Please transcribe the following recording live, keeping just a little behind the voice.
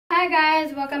Hi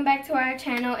guys, welcome back to our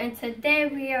channel, and today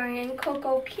we are in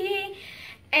Coco Key,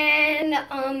 and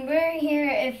we're here.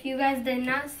 If you guys did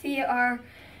not see our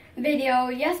video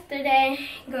yesterday,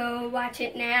 go watch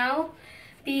it now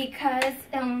because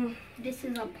this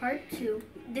is a part 2.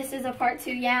 This is a part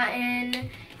 2, yeah.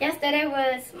 And yesterday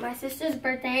was my sister's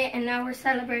birthday, and now we're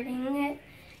celebrating it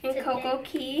in Coco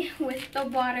Key with the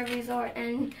water resort,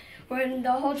 and we're in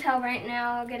the hotel right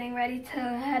now getting ready to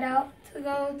head out to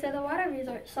go to the water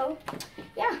resort. So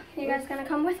yeah, you guys gonna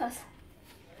come with us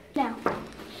now.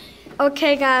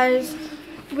 Okay guys,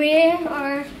 we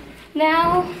are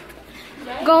now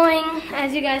going,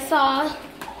 as you guys saw,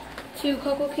 to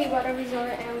Coco Key Water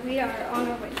Resort, and we are on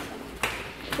our way.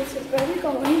 So this is where we're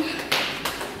going.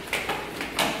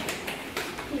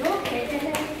 You okay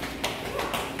today?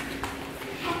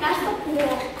 That's the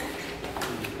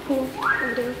pool. Pool.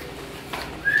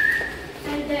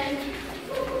 And then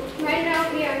right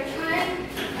now we are trying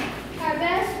our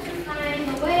best to find a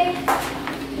way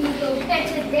to go. And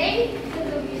today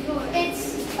it's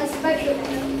a special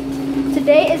day.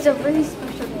 Today is a really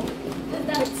special day.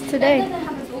 It's today.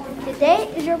 Today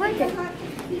is your birthday.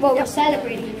 Well, we're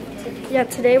celebrating it today. Yeah,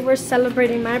 today we're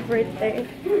celebrating my birthday.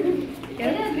 It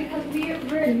is because we're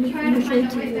trying to find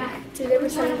our way back. Today we're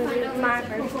celebrating my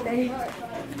birthday.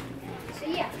 So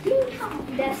yeah,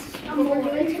 that's what we're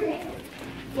doing today.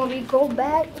 When we go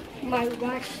back, we might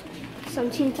watch some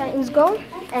Teen Titans Go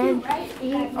and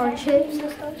eat our chips and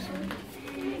stuff. So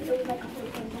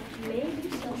maybe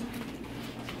so.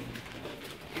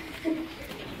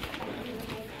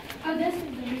 Oh, this is the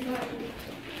resort.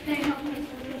 They help us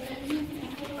with this.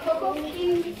 Coco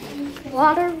Key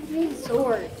Water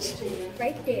Resort,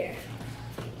 right there.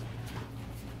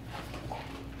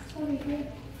 Oh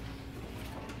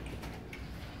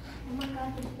my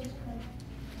God, this is good.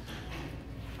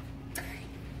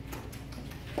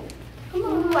 Come on.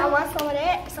 Ooh, I want some of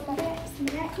that, some of that, some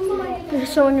of that. Come on. They're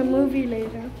showing a movie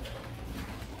later.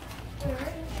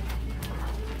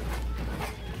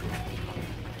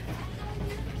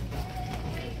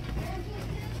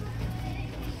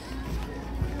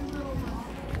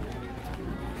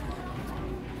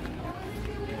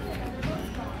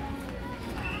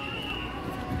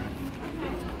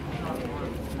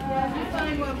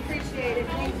 Well, appreciate it.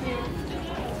 Thank you.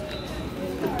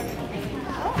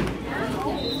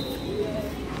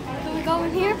 Do we go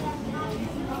in here?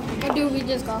 Or do we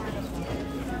just go? I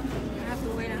have to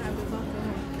wait. I have to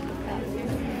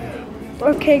go.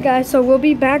 Okay guys, so we'll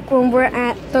be back when we're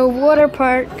at the water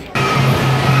park.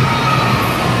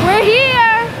 We're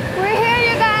here! We're here,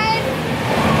 you guys!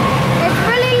 It's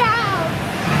really loud!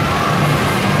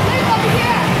 Look over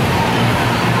here.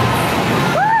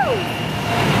 Woo!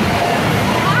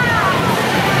 Wow!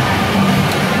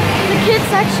 The kids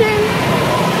section.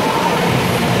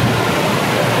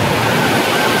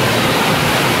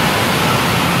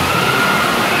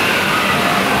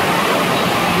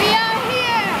 We are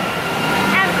here.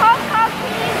 And Coco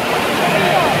Key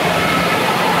Resort.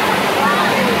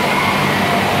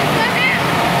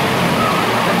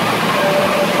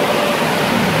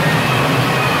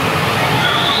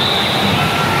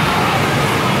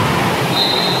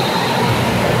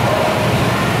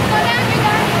 Go down, you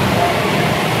guys.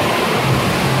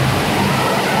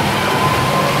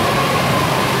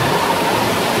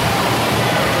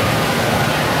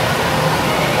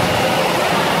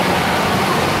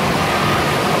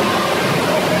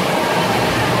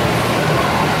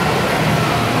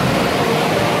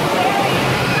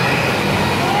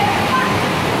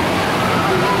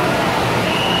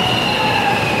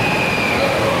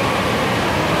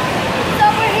 So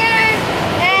we're here,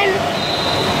 and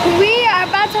we are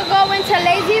about to go into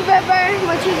Lazy River,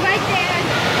 which is right there.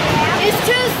 It's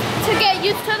just to get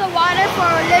used to the water for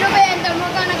a little bit, and then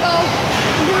we're gonna go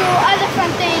do other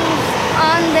fun things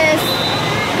on this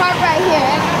park right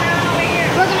here.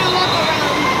 We're gonna walk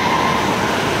around.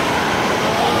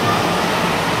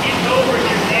 It's over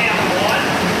here now. 1,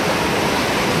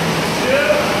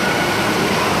 2.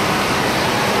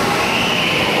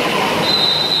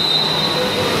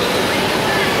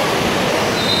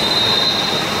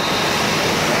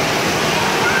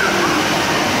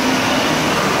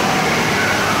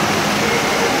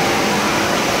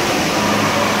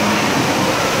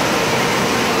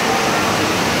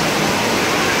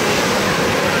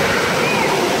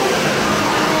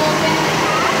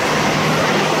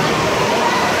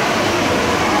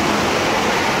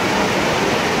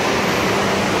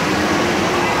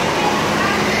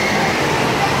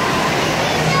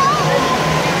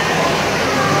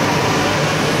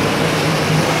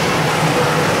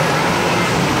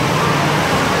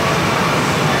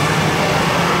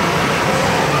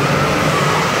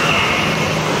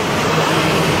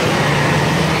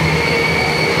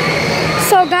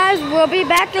 So guys, we'll be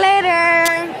back later.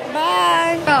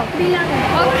 Bye.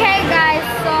 Okay guys,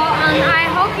 so I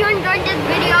hope you enjoyed this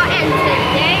video.